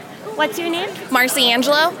What's your name? Marcy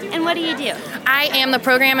Angelo. And what do you do? I am the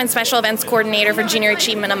Program and Special Events Coordinator for Junior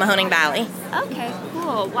Achievement of Mahoning Valley. Okay,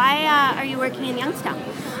 cool. Why are you working in Youngstown?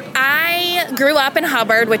 I grew up in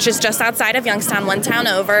Hubbard, which is just outside of Youngstown, one town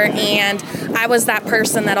over, and I was that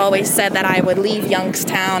person that always said that I would leave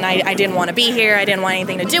Youngstown. I didn't want to be here. I didn't want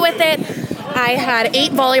anything to do with it. I had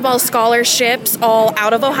 8 volleyball scholarships all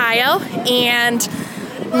out of Ohio, and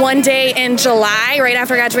one day in July, right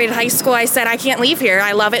after I graduated high school, I said, I can't leave here.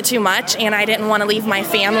 I love it too much, and I didn't want to leave my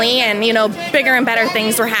family, and, bigger and better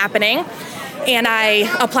things were happening. And I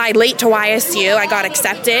applied late to YSU. I got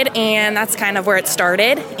accepted, and that's kind of where it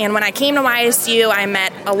started. And when I came to YSU, I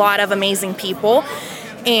met a lot of amazing people,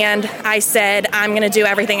 and I said, I'm going to do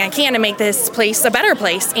everything I can to make this place a better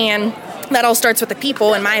place. And that all starts with the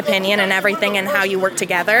people, in my opinion, and everything and how you work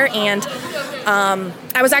together. And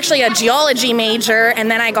I was actually a geology major, and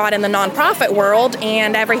then I got in the nonprofit world,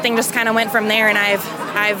 and everything just kind of went from there. And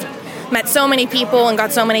I've met so many people and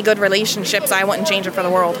got so many good relationships, I wouldn't change it for the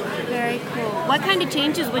world. Very cool. What kind of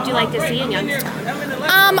changes would you like to see in Youngstown?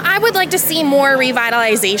 I would like to see more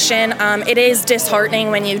revitalization. It is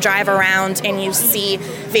disheartening when you drive around and you see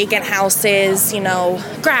vacant houses,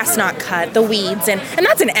 grass not cut, the weeds, and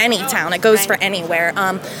that's in any town. It goes for anywhere.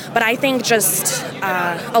 But I think just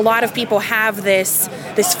a lot of people have this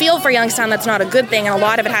feel for Youngstown that's not a good thing, and a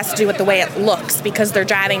lot of it has to do with the way it looks, because they're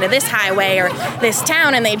driving to this highway or this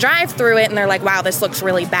town and they drive through it and they're like, wow, this looks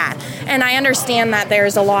really bad. And I understand that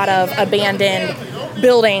there's a lot of abandoned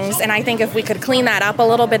buildings, and I think if we could clean that up a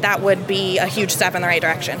little bit, that would be a huge step in the right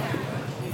direction.